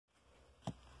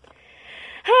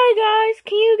Hi guys,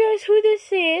 can you guess who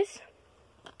this is?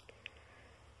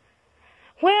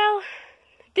 Well,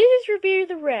 this is Revere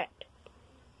the Rat,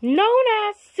 known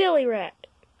as Silly Rat.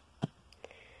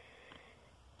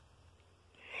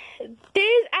 This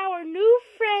is our new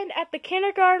friend at the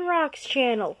Kindergarten Rocks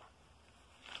channel.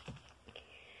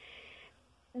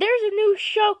 There's a new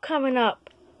show coming up.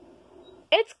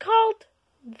 It's called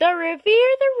The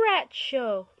Revere the Rat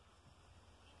Show.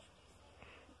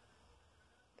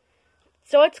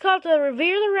 So it's called The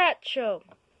Revere the Rat Show.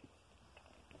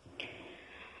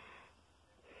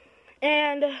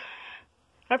 And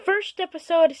our first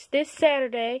episode is this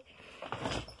Saturday.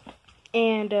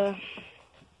 And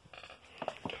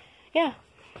yeah.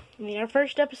 Our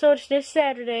first episode is this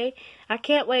Saturday. I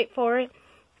can't wait for it.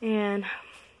 And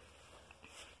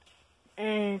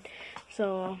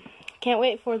so can't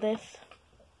wait for this.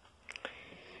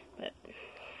 And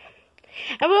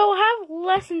we'll have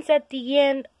lessons at the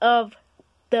end of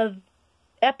the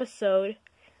episode.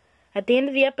 At the end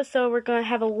of the episode, we're going to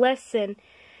have a lesson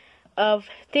of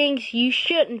things you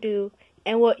shouldn't do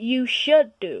and what you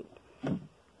should do.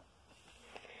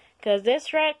 Because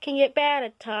this rat can get bad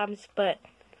at times, but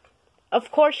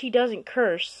of course he doesn't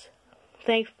curse,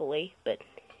 thankfully, but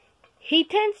he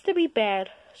tends to be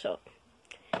bad, so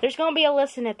there's going to be a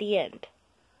lesson at the end.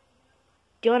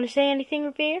 Do you want to say anything,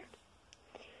 Revere?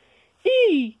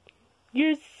 Eee!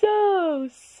 You're so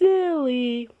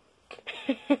silly.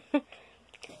 Y'all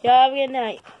have a good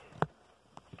night.